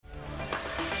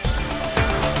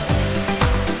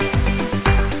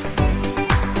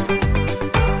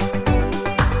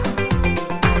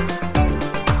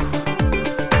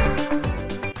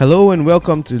Hello and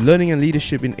welcome to Learning and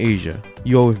Leadership in Asia.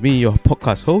 You're with me, your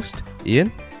podcast host,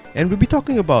 Ian, and we'll be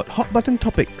talking about hot button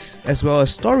topics as well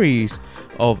as stories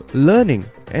of learning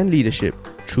and leadership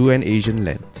through an Asian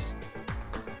lens.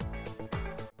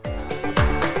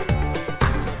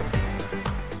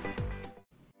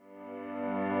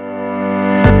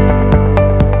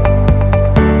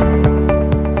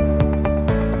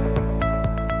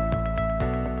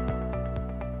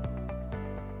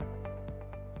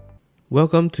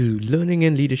 Welcome to Learning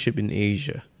and Leadership in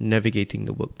Asia, Navigating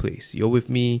the Workplace. You're with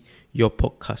me, your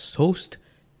podcast host,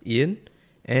 Ian,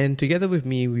 and together with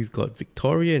me, we've got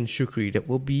Victoria and Shukri that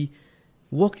will be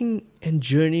walking and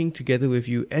journeying together with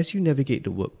you as you navigate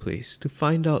the workplace to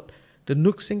find out the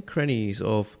nooks and crannies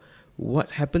of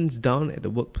what happens down at the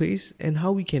workplace and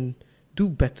how we can do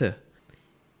better.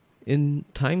 In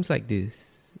times like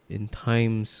this, in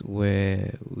times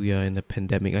where we are in a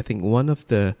pandemic, I think one of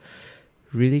the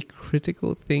really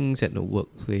critical things at the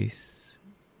workplace,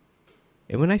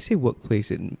 and when I say workplace,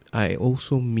 I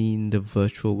also mean the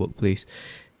virtual workplace,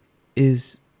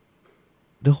 is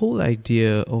the whole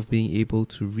idea of being able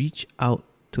to reach out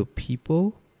to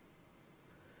people,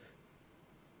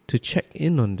 to check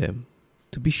in on them,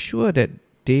 to be sure that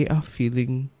they are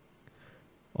feeling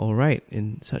alright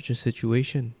in such a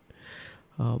situation.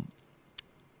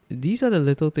 These are the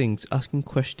little things, asking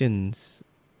questions,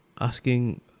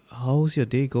 asking, how's your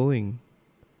day going?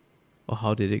 Or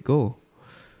how did it go?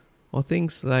 Or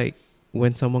things like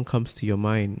when someone comes to your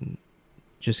mind,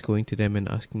 just going to them and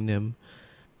asking them,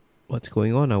 what's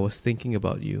going on? I was thinking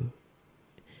about you.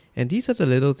 And these are the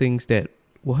little things that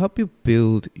will help you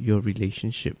build your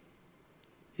relationship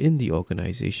in the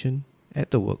organization,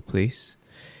 at the workplace.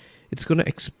 It's going to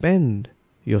expand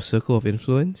your circle of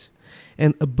influence.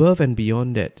 And above and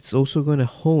beyond that, it's also going to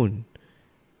hone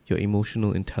your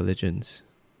emotional intelligence.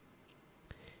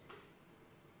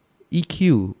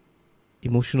 EQ,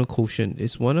 emotional quotient,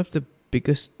 is one of the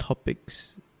biggest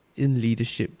topics in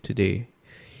leadership today.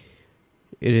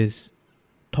 It is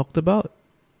talked about,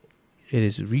 it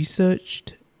is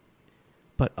researched,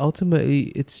 but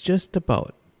ultimately it's just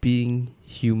about being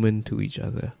human to each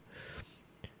other.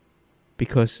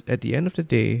 Because at the end of the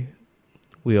day,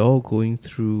 we're all going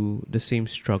through the same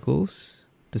struggles,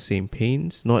 the same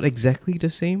pains, not exactly the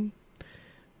same,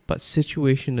 but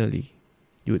situationally,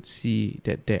 you would see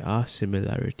that there are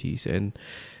similarities. And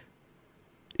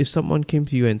if someone came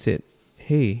to you and said,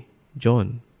 hey,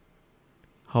 John,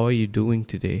 how are you doing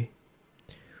today?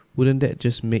 Wouldn't that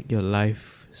just make your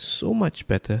life so much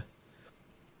better,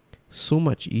 so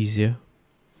much easier,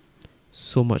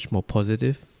 so much more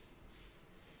positive?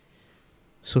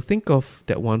 So think of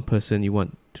that one person you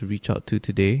want to reach out to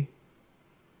today.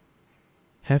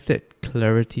 Have that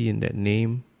clarity in that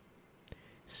name.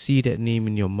 See that name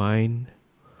in your mind.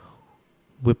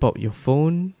 Whip out your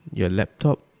phone, your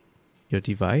laptop, your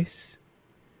device.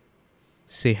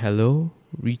 Say hello,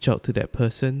 reach out to that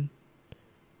person,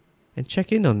 and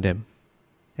check in on them.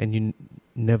 And you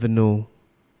never know,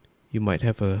 you might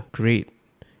have a great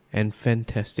and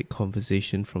fantastic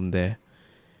conversation from there.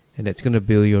 And that's going to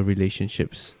build your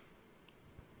relationships.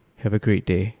 Have a great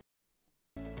day.